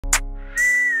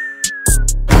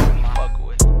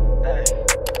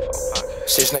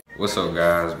What's up,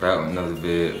 guys? Back with another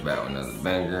vid, back with another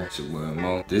banger. It's your boy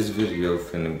Mo. This video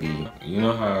finna be, you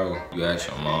know how you ask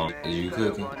your mom, is you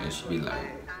cooking? And she be like,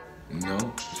 no,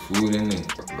 there's food in there,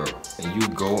 bro. And you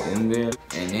go in there,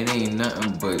 and it ain't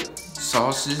nothing but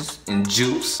sauces and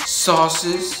juice.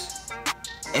 Sauces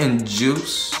and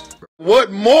juice.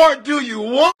 What more do you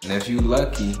want? And if you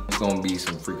lucky, it's gonna be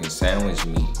some freaking sandwich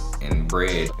meat and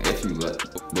bread, if you lucky.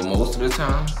 But most of the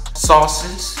time,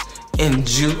 sauces and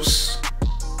juice.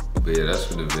 But yeah, that's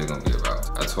what the video gonna be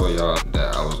about. I told y'all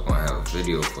that I was gonna have a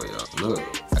video for y'all. Look,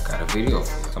 I got a video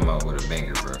for you. Come out with a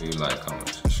banger, bro. You like, comment,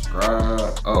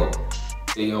 subscribe. Oh,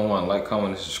 you don't want to like,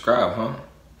 comment, and subscribe, huh?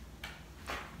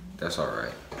 That's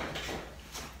alright.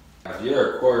 If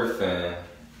you're a Corey fan,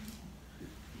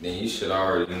 then you should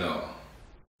already know.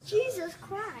 Jesus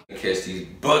Christ. Catch these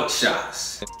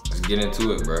buckshots. Let's get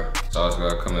into it, bro. Sauce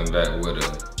God coming back with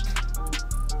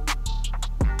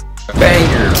a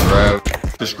banger, bro.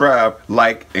 Subscribe,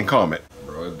 like, and comment.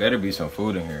 Bro, it better be some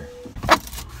food in here.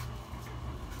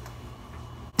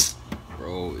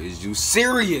 Bro, is you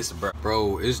serious, bro?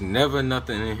 Bro, it's never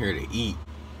nothing in here to eat.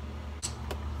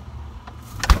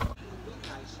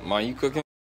 Mom, you cooking?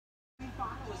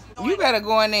 You better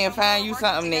go in there and find you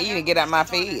something to eat and get out my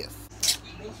face.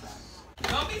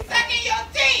 Don't be sucking your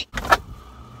teeth!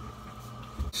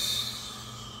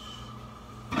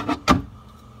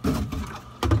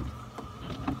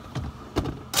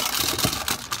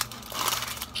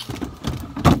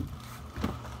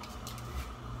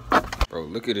 Bro,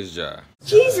 look at this jar.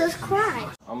 Jesus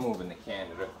Christ. I'm moving to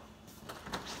Canada.